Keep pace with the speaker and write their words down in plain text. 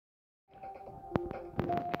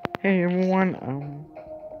Hey everyone,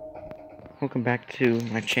 welcome back to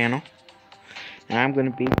my channel, and I'm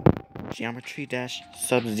gonna be Geometry Dash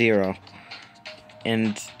Sub-Zero,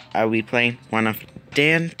 and I'll be playing one of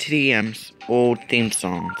Dan TDM's old theme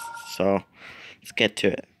songs, so let's get to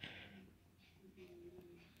it.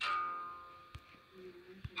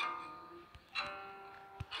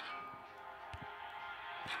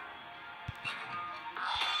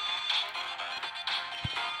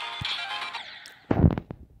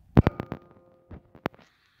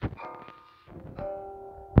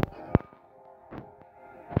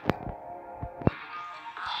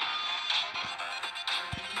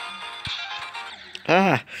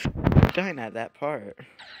 Ah, I'm dying at that part.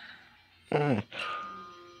 Ah.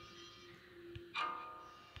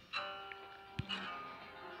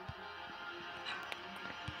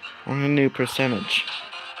 On a new percentage.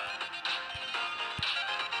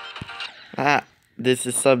 Ah, this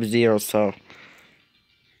is Sub-Zero, so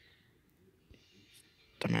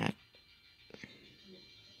damn it.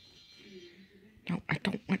 No, I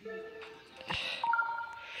don't want.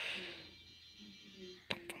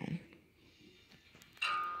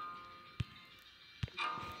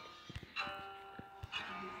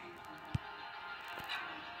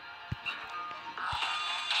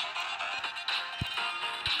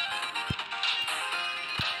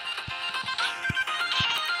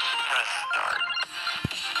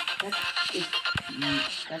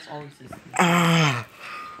 That's all it says. Ah,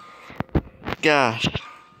 gosh.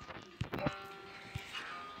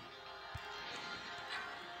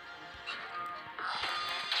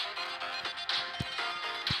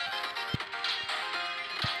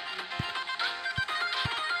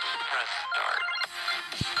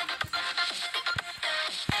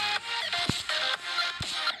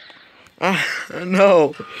 Ah,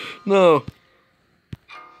 no, no.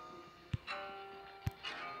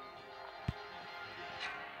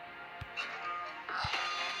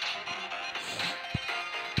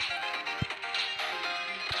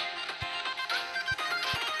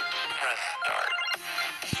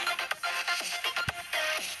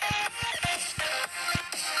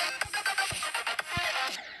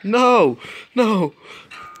 No, no.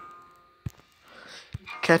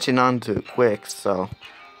 Catching on to it quick, so.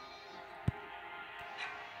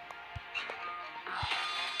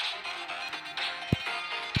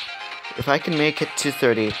 If I can make it to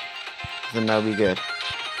 30, then that'll be good.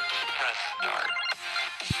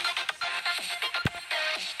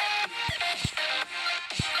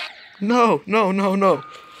 No, no, no, no.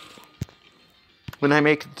 When I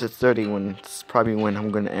make it to 30, it's probably when I'm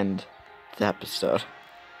gonna end the episode.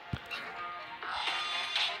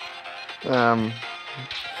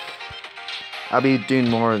 I'll be doing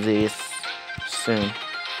more of these soon.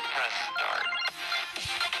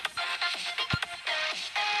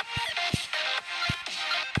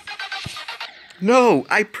 No,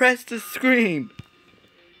 I pressed the screen.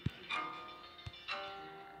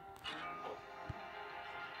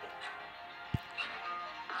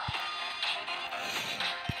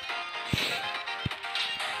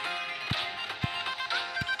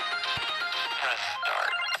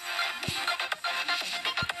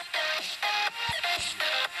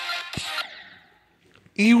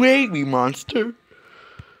 You ate me, monster.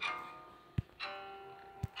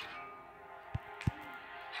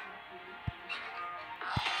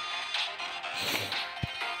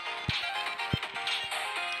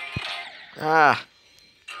 Ah.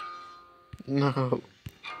 No.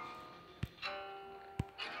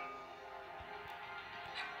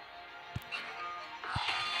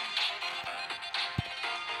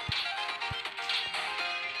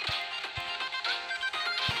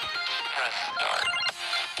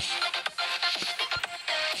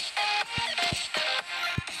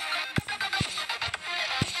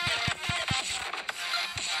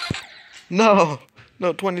 No,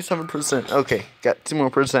 no, 27%. Okay, got 2 more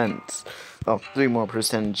percent. Oh, 3 more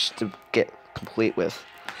percentage to get complete with.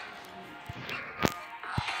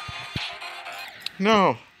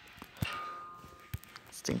 No.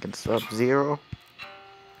 Stinking Sub-Zero.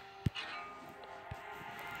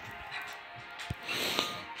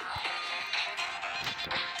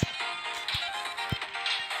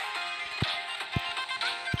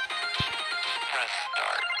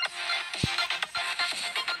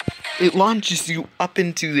 It launches you up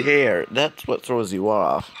into the air. That's what throws you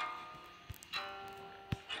off.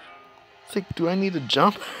 It's like, do I need to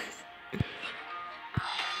jump?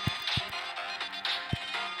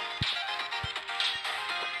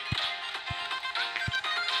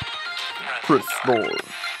 Press forward.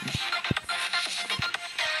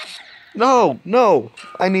 No, no.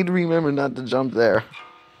 I need to remember not to jump there.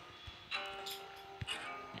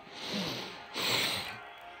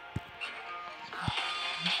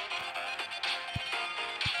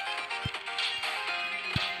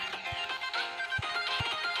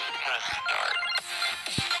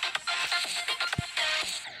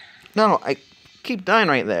 No, I keep dying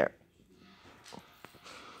right there.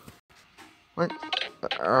 What?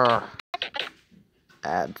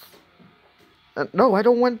 Ads. No, I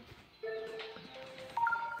don't want...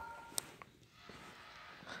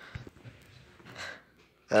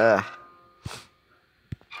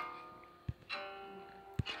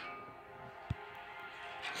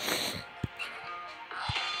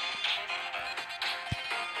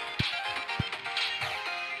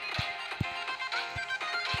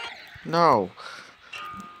 No.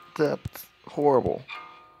 That's horrible.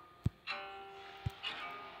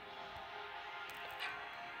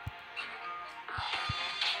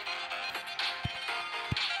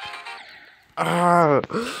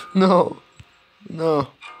 No. No.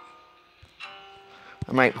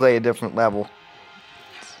 I might play a different level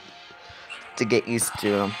to get used to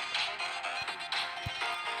them.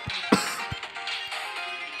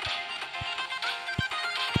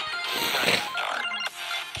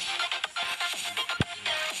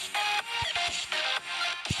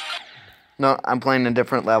 No, I'm playing a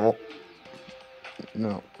different level.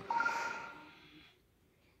 No.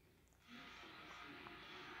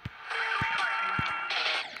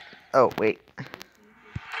 Oh, wait.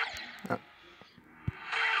 No.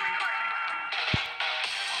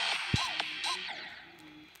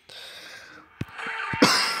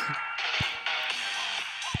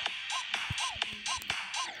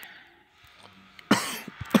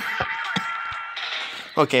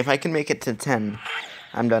 Okay, if I can make it to 10,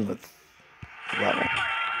 I'm done with the level.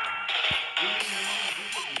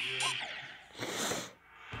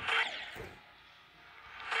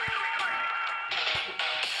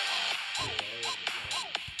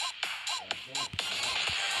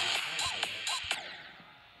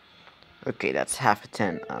 Okay, that's half a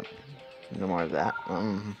 10. No more of that.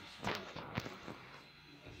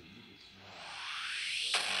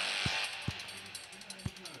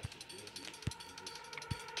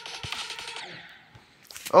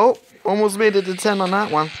 Oh, almost made it to 10 on that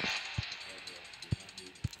one.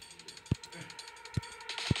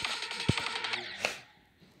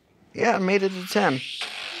 Yeah, I made it to 10.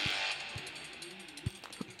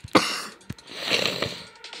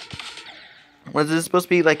 Was this supposed to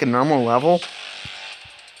be like a normal level?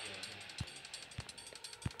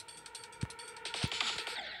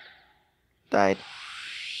 Died.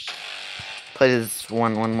 Play this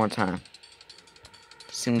one more time.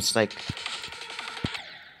 Seems like...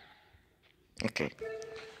 Okay.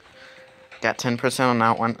 Got 10% on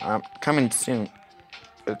that one. Coming soon.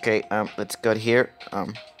 Okay, let's go to here.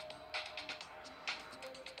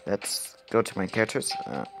 Let's go to my characters.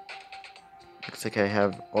 Looks like I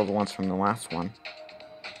have all the ones from the last one.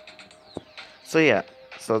 So yeah,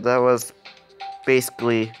 so that was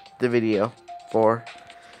basically the video for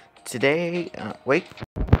today. Wait,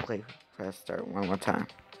 press start one more time.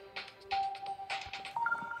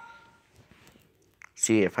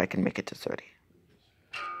 See if I can make it to 30.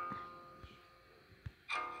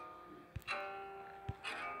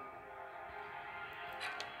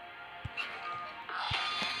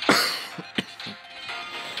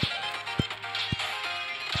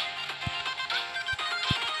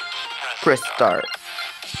 Press start.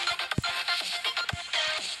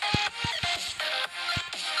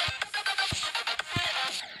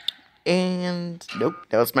 And nope,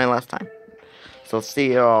 that was my last time. So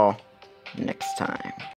see y'all next time.